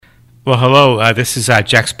Well, hello. This is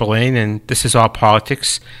Jack Spillane, and this is All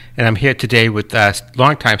Politics. And I'm here today with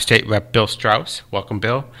longtime State Rep Bill Strauss. Welcome,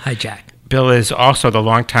 Bill. Hi, Jack. Bill is also the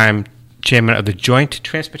longtime chairman of the Joint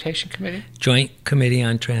Transportation Committee. Joint Committee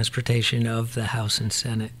on Transportation of the House and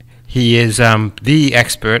Senate. He is the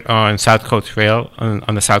expert on South Coast Rail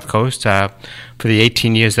on the South Coast. For the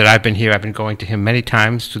 18 years that I've been here, I've been going to him many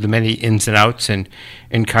times through the many ins and outs and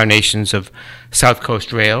incarnations of South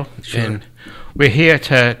Coast Rail. Sure. And we're here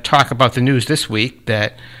to talk about the news this week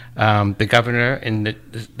that the governor and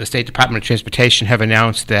the State Department of Transportation have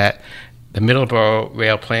announced that the Middleboro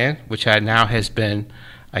rail plan, which now has been,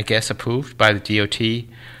 I guess, approved by the DOT,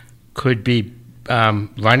 could be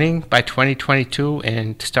running by 2022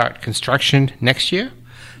 and start construction next year?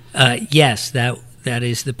 Yes, that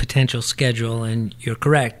is the potential schedule, and you're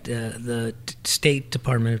correct. The State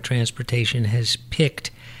Department of Transportation has picked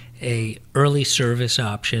a early service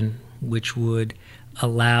option, which would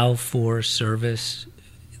allow for service,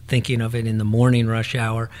 thinking of it in the morning rush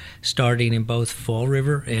hour, starting in both Fall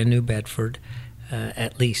River and New Bedford,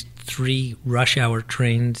 at least 3 rush hour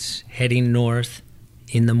trains heading north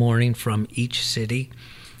in the morning from each city,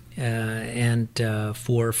 and 4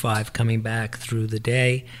 or 5 coming back through the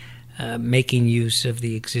day, making use of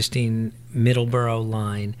the existing Middleboro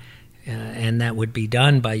line. And that would be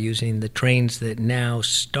done by using the trains that now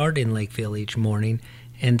start in Lakeville each morning,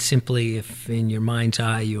 and simply, if in your mind's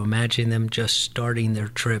eye you imagine them just starting their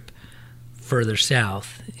trip further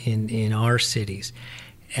south in our cities.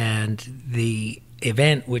 And the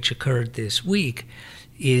event which occurred this week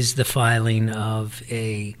is the filing of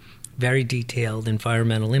a very detailed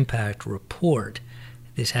environmental impact report.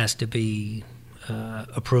 This has to be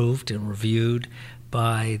approved and reviewed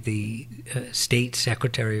by the State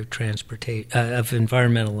Secretary of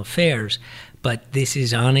Environmental Affairs, but this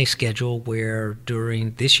is on a schedule where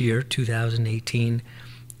during this year, 2018,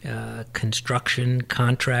 construction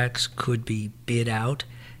contracts could be bid out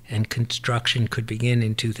and construction could begin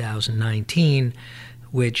in 2019,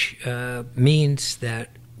 which means that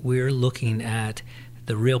we're looking at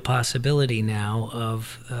the real possibility now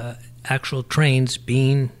of actual trains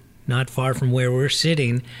being not far from where we're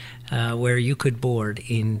sitting, where you could board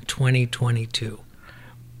in 2022.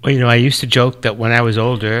 Well, I used to joke that when I was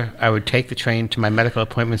older, I would take the train to my medical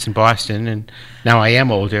appointments in Boston, and now I am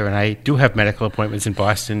older, and I do have medical appointments in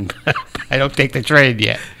Boston, but I don't take the train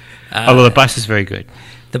yet, although the bus is very good.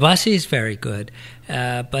 The bus is very good,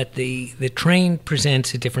 but the train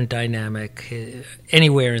presents a different dynamic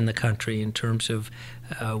anywhere in the country in terms of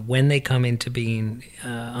when they come into being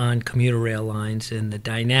on commuter rail lines, and the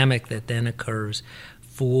dynamic that then occurs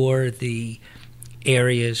for the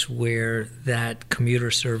areas where that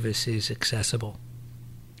commuter service is accessible.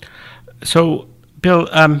 So, Bill,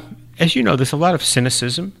 as you know, there's a lot of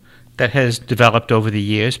cynicism that has developed over the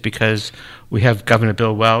years because we have Governor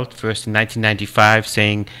Bill Weld first in 1995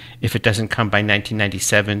 saying, if it doesn't come by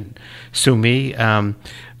 1997, sue me. We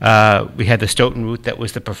had the Stoughton route that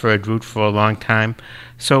was the preferred route for a long time.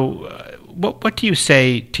 So what do you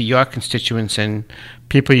say to your constituents and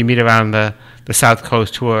people you meet around the South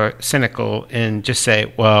Coast who are cynical and just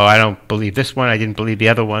say, well, I don't believe this one, I didn't believe the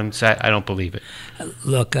other ones, I don't believe it?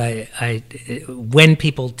 Look, when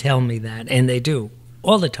people tell me that, and they do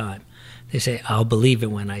all the time, they say, I'll believe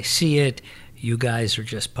it when I see it. You guys are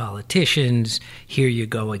just politicians. Here you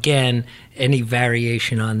go again. Any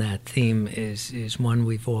variation on that theme is one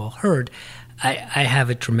we've all heard. I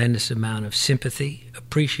have a tremendous amount of sympathy,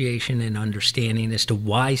 appreciation, and understanding as to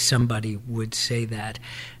why somebody would say that.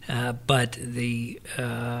 But the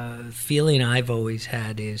feeling I've always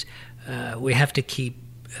had is we have to keep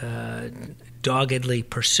doggedly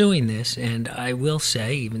pursuing this, and I will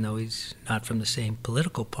say, even though he's not from the same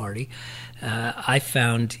political party, I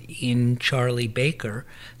found in Charlie Baker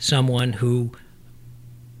someone who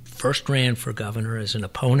first ran for governor as an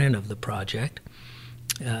opponent of the project.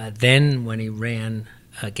 Then when he ran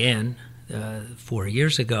again 4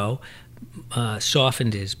 years ago,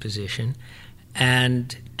 softened his position.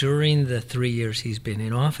 And during the 3 years he's been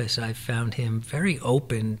in office, I found him very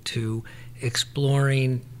open to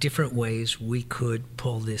exploring different ways we could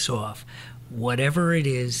pull this off. Whatever it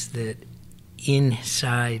is that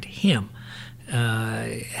inside him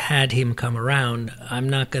had him come around, I'm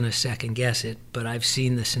not going to second guess it, but I've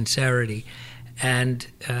seen the sincerity. And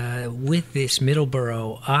with this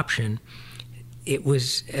Middleboro option, it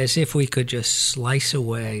was as if we could just slice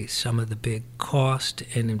away some of the big cost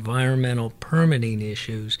and environmental permitting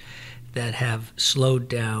issues that have slowed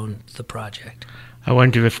down the project. I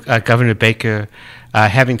wonder if Governor Baker,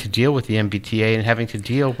 having to deal with the MBTA and having to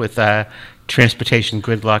deal with transportation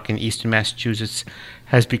gridlock in eastern Massachusetts,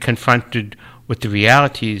 has been confronted with the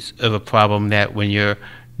realities of a problem that, when you're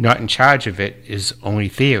not in charge of it, is only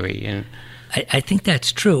theory. And I think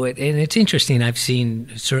that's true. And it's interesting. I've seen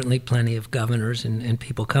certainly plenty of governors and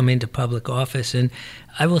people come into public office. And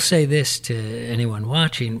I will say this to anyone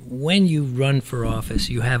watching. When you run for office,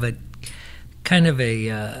 you have a kind of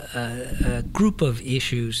a group of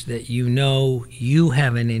issues that you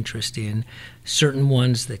have an interest in, certain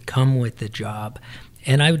ones that come with the job.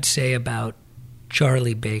 And I would say about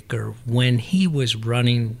Charlie Baker, when he was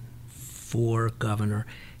running for governor,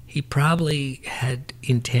 he probably had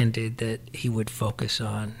intended that he would focus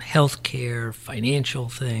on health care, financial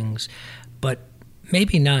things, but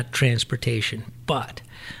maybe not transportation. But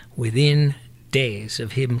within days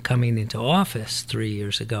of him coming into office 3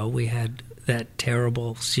 years ago, we had that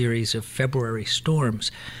terrible series of February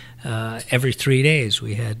storms. Every 3 days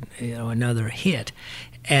we had another hit.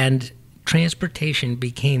 And transportation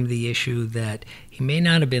became the issue that he may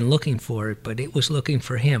not have been looking for it, but it was looking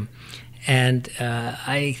for him. And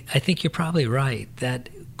I think you're probably right. That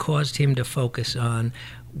caused him to focus on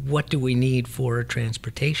what do we need for a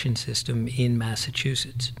transportation system in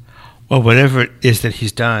Massachusetts. Well, whatever it is that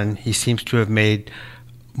he's done, he seems to have made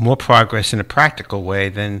more progress in a practical way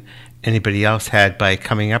than anybody else had by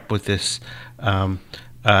coming up with this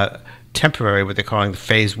temporary, what they're calling the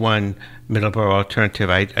Phase 1 Middleboro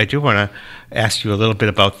alternative. I do want to ask you a little bit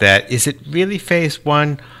about that. Is it really Phase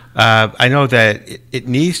 1? I know that it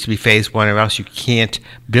needs to be Phase 1, or else you can't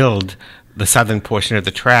build the southern portion of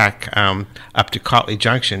the track up to Cotley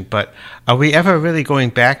Junction. But are we ever really going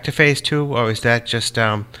back to Phase 2, or is that just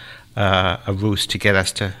a ruse to get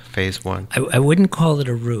us to Phase 1? I wouldn't call it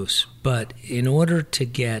a ruse, but in order to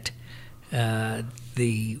get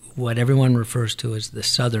what everyone refers to as the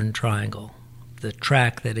Southern Triangle, the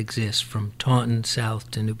track that exists from Taunton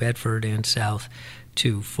south to New Bedford and south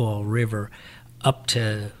to Fall River, up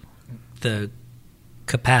to the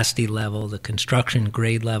capacity level, the construction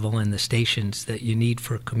grade level, and the stations that you need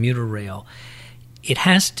for commuter rail, it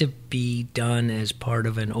has to be done as part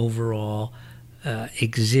of an overall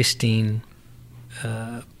existing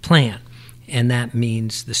plan. And that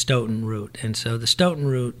means the Stoughton route. And so the Stoughton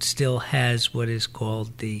route still has what is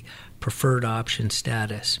called the preferred option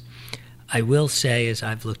status. I will say, as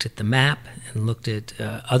I've looked at the map and looked at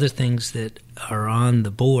other things that are on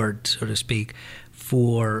the board, so to speak,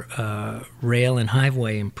 for rail and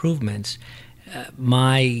highway improvements,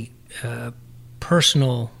 my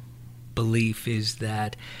personal belief is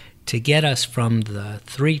that to get us from the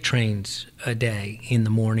 3 trains a day in the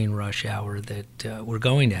morning rush hour that we're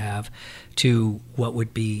going to have to what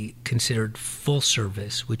would be considered full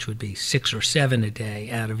service, which would be 6 or 7 a day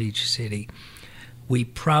out of each city, we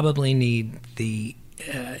probably need the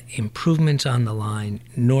improvements on the line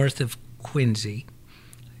north of Quincy,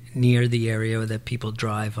 near the area that people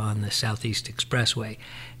drive on the Southeast Expressway.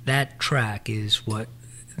 That track is what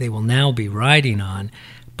they will now be riding on,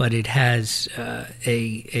 but it has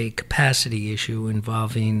a capacity issue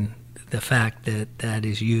involving the fact that that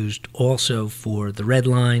is used also for the Red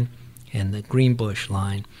Line and the Greenbush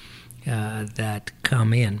Line that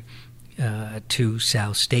come in to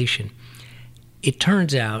South Station. It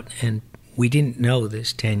turns out, and we didn't know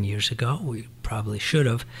this 10 years ago, we probably should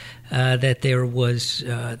have, that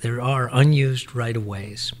there are unused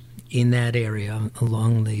right-of-ways in that area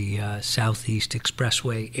along the Southeast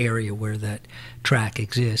Expressway area where that track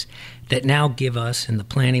exists that now give us, and the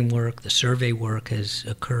planning work, the survey work has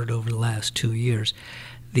occurred over the last 2 years,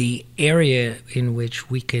 the area in which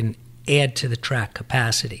we can add to the track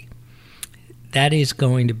capacity. That is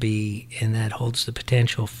going to be, and that holds the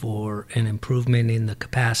potential for an improvement in the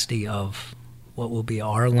capacity of what will be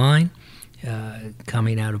our line,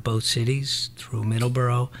 coming out of both cities through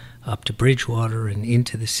Middleboro up to Bridgewater and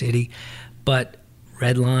into the city, but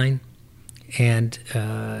Red Line and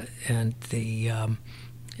the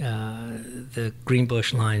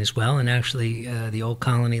Greenbush Line as well, and actually the Old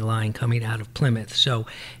Colony Line coming out of Plymouth. So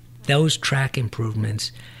those track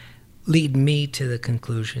improvements lead me to the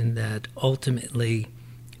conclusion that ultimately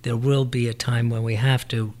there will be a time when we have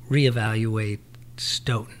to reevaluate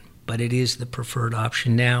Stoughton, but it is the preferred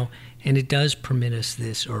option now, and it does permit us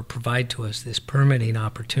this, or provide to us this permitting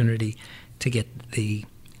opportunity to get the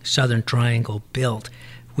Southern Triangle built,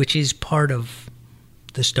 which is part of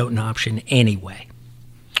the Stoughton option anyway.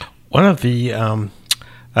 One of the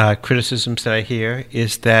criticisms that I hear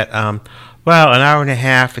is that, well, an hour and a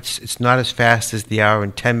half, it's not as fast as the hour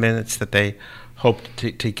and 10 minutes that they hoped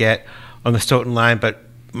to get on the Stoughton line. But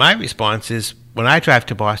my response is, when I drive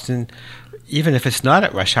to Boston, even if it's not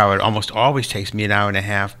at rush hour, it almost always takes me an hour and a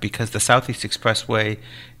half because the Southeast Expressway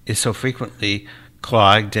is so frequently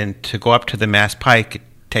clogged. And to go up to the Mass Pike,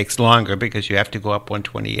 takes longer because you have to go up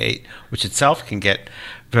 128, which itself can get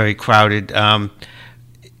very crowded.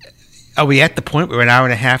 Are we at the point where an hour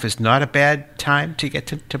and a half is not a bad time to get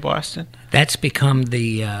to Boston? That's become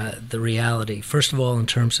the reality. First of all, in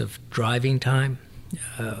terms of driving time,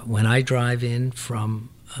 when I drive in from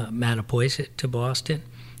Mattapoisett to Boston,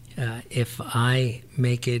 if I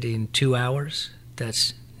make it in 2 hours,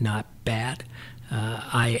 that's not bad.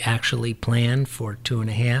 I actually plan for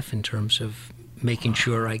 2.5 in terms of making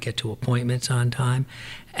sure I get to appointments on time.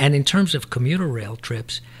 And in terms of commuter rail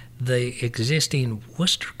trips, the existing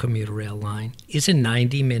Worcester commuter rail line is a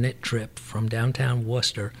 90-minute trip from downtown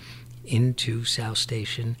Worcester into South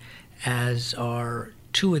Station, as are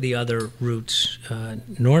two of the other routes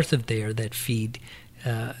north of there that feed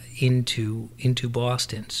into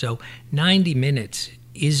Boston. So 90 minutes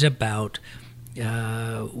is about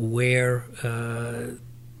where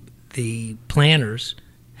the planners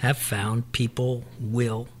have found people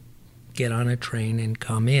will get on a train and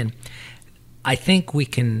come in. I think we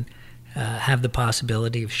can have the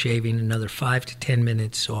possibility of shaving another 5 to 10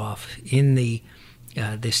 minutes off in the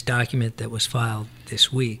this document that was filed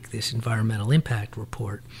this week, this environmental impact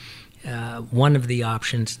report. One of the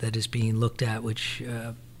options that is being looked at, which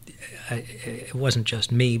it wasn't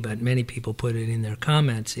just me, but many people put it in their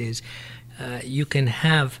comments, is you can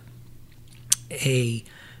have a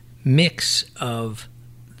mix of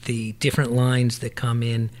the different lines that come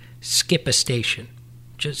in, skip a station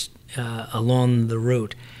just along the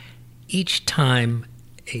route. Each time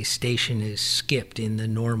a station is skipped in the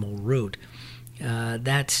normal route,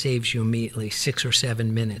 that saves you immediately 6 or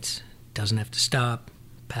 7 minutes. Doesn't have to stop.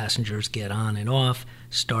 Passengers get on and off,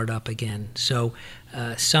 start up again. So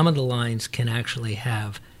some of the lines can actually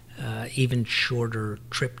have even shorter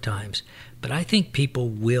trip times. But I think people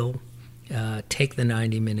will take the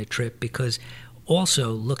 90-minute trip, because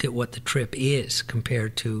also look at what the trip is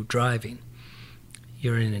compared to driving.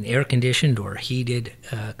 You're in an air-conditioned or heated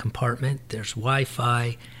compartment. There's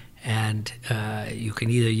Wi-Fi, and you can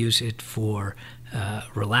either use it for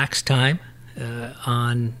relaxed time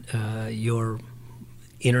on your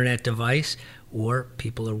internet device, or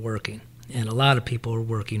people are working. And a lot of people are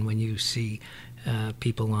working when you see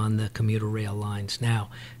people on the commuter rail lines now.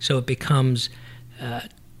 So it becomes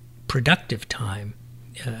productive time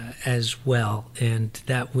as well, and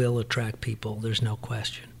that will attract people. There's no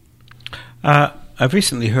question. I've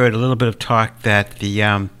recently heard a little bit of talk that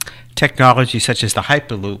the technology such as the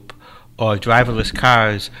Hyperloop or driverless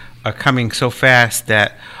cars are coming so fast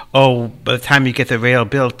that, by the time you get the rail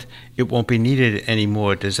built, it won't be needed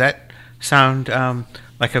anymore. Does that sound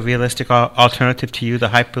like a realistic alternative to you, the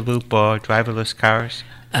Hyperloop or driverless cars?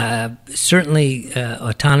 Certainly,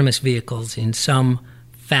 autonomous vehicles in some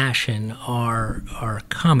fashion are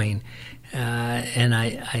coming, and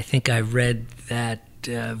I think I read that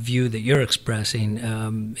view that you're expressing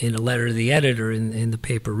in a letter to the editor in the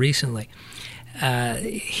paper recently.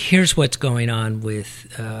 Here's what's going on with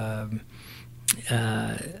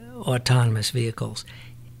autonomous vehicles.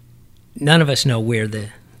 None of us know where the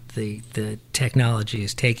technology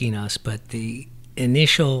is taking us, but the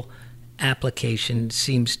initial application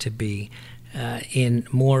seems to be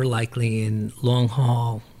more likely in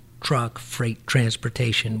long-haul truck freight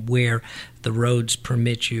transportation, where the roads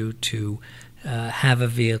permit you to have a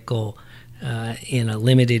vehicle in a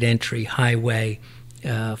limited entry highway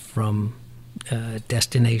from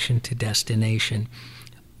destination to destination.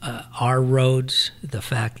 Our roads, the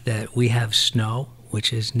fact that we have snow,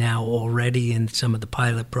 which is now already in some of the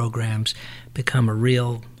pilot programs, become a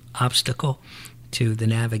real obstacle to the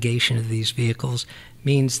navigation of these vehicles,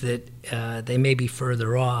 means that they may be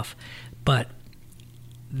further off, but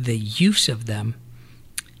the use of them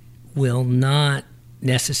will not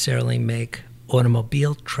necessarily make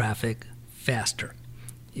automobile traffic faster.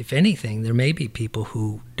 If anything, there may be people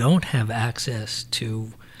who don't have access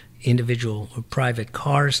to individual or private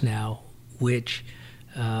cars now, which,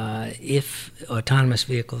 if autonomous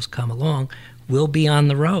vehicles come along, will be on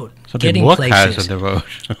the road, so getting more places. Cars on the road.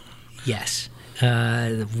 Yes.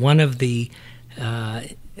 One of the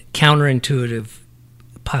counterintuitive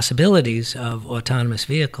possibilities of autonomous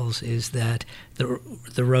vehicles is that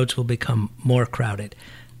the roads will become more crowded,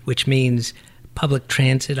 which means public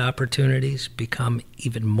transit opportunities become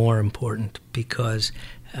even more important, because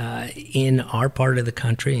in our part of the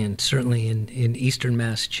country, and certainly in eastern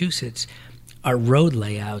Massachusetts, our road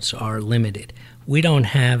layouts are limited. We don't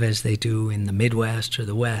have, as they do in the Midwest or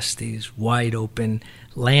the West, these wide open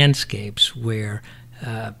landscapes where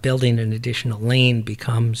building an additional lane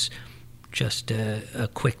becomes just a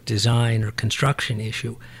quick design or construction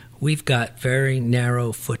issue. We've got very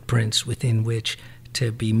narrow footprints within which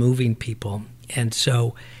to be moving people. And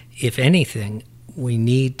so, if anything, we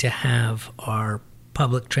need to have our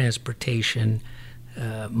public transportation,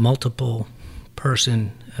 multiple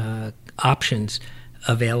person options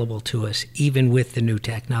available to us, even with the new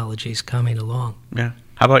technologies coming along. Yeah.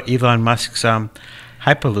 How about Elon Musk's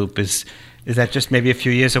Hyperloop? Is that just maybe a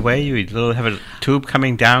few years away? You have a tube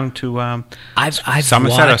coming down to I've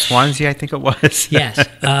Somerset watched, or Swansea, I think it was. Yes.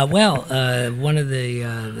 One of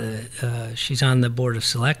the she's on the Board of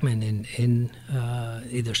Selectmen in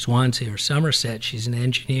either Swansea or Somerset. She's an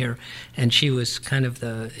engineer, and she was kind of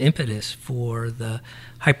the impetus for the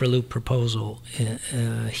Hyperloop proposal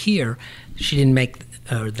here. She didn't make,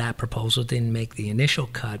 or that proposal didn't make the initial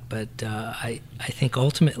cut, but I think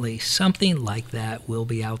ultimately something like that will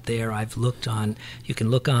be out there. You can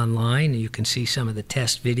look online, and you can see some of the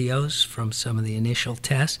test videos from some of the initial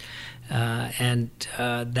tests, and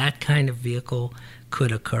that kind of vehicle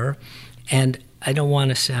could occur. And I don't want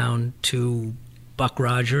to sound too Buck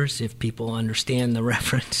Rogers, if people understand the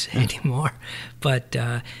reference anymore, but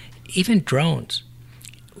even drones.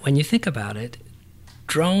 When you think about it,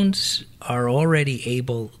 drones are already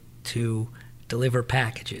able to deliver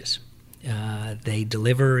packages. They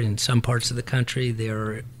deliver in some parts of the country. There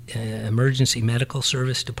are emergency medical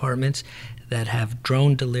service departments that have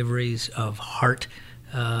drone deliveries of heart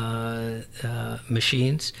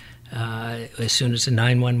machines. As soon as a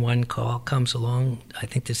 911 call comes along, I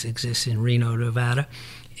think this exists in Reno, Nevada,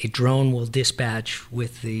 a drone will dispatch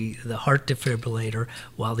with the heart defibrillator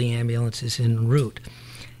while the ambulance is en route.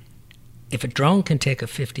 If a drone can take a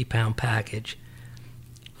 50-pound package,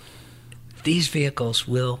 these vehicles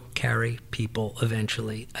will carry people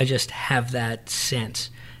eventually. I just have that sense.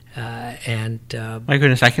 My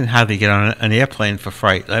goodness, I can hardly get on an airplane for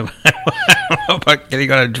fright. I don't know about getting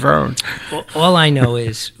on a drone. All I know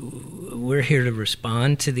is we're here to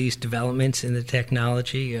respond to these developments in the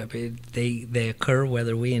technology. I mean, they occur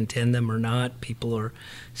whether we intend them or not. People are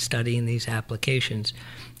studying these applications.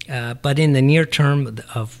 But in the near term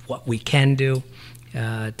of what we can do,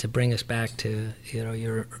 to bring us back to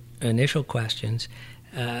your initial questions,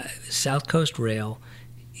 South Coast Rail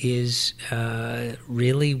is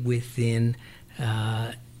really within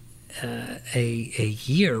a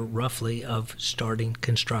year, roughly, of starting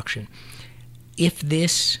construction. If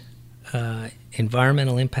this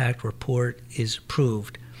environmental impact report is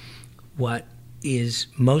approved, what is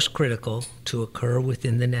most critical to occur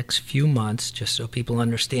within the next few months, just so people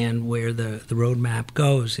understand where the roadmap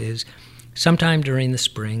goes, is sometime during the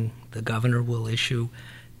spring, the governor will issue,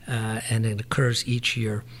 and it occurs each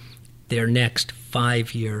year, their next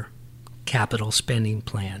 5-year capital spending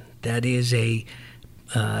plan. That is the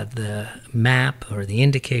map or the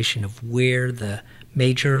indication of where the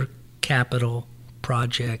major capital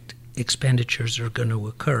project expenditures are going to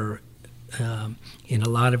occur in a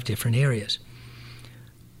lot of different areas.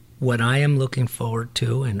 What I am looking forward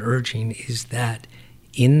to and urging is that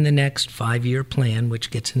in the next 5-year plan,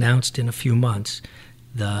 which gets announced in a few months,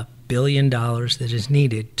 the $1 billion that is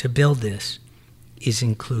needed to build this is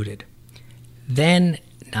included. Then,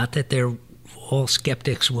 not that all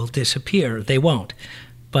skeptics will disappear, they won't,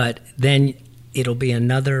 but then it'll be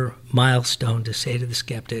another milestone to say to the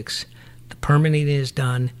skeptics, the permitting is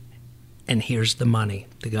done, and here's the money.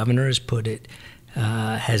 The governor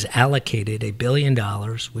has allocated $1 billion,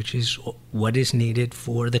 which is what is needed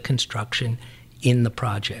for the construction in the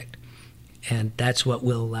project. And that's what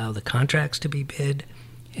will allow the contracts to be bid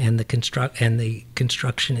and the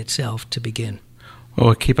construction itself to begin. Well,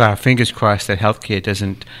 we'll keep our fingers crossed that healthcare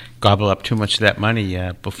doesn't gobble up too much of that money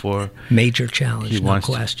before major challenge, he no wants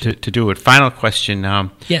question. to do it. Final question.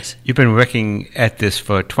 Yes. You've been working at this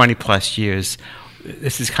for 20-plus years.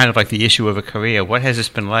 This is kind of like the issue of a career. What has this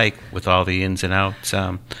been like with all the ins and outs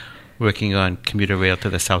working on commuter rail to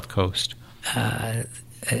the South Coast?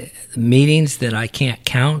 Meetings that I can't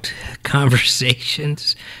count,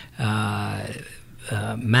 conversations,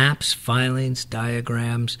 maps, filings,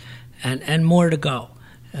 diagrams, and more to go.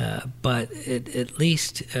 But at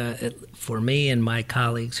least for me and my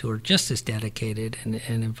colleagues who are just as dedicated and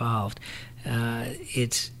involved,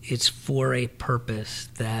 it's for a purpose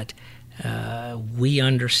that we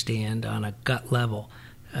understand on a gut level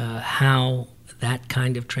how that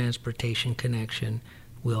kind of transportation connection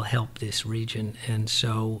will help this region. And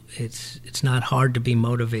so it's not hard to be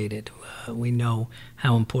motivated. We know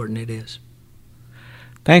how important it is.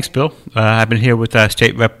 Thanks, Bill. I've been here with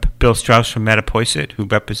State Rep Bill Strauss from Mattapoisett, who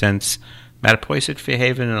represents Mattapoisett,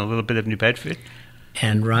 Fairhaven, and a little bit of New Bedford.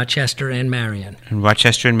 And Rochester and Marion.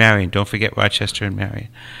 Don't forget Rochester and Marion.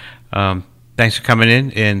 Thanks for coming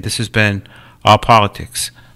in, and this has been All Politics.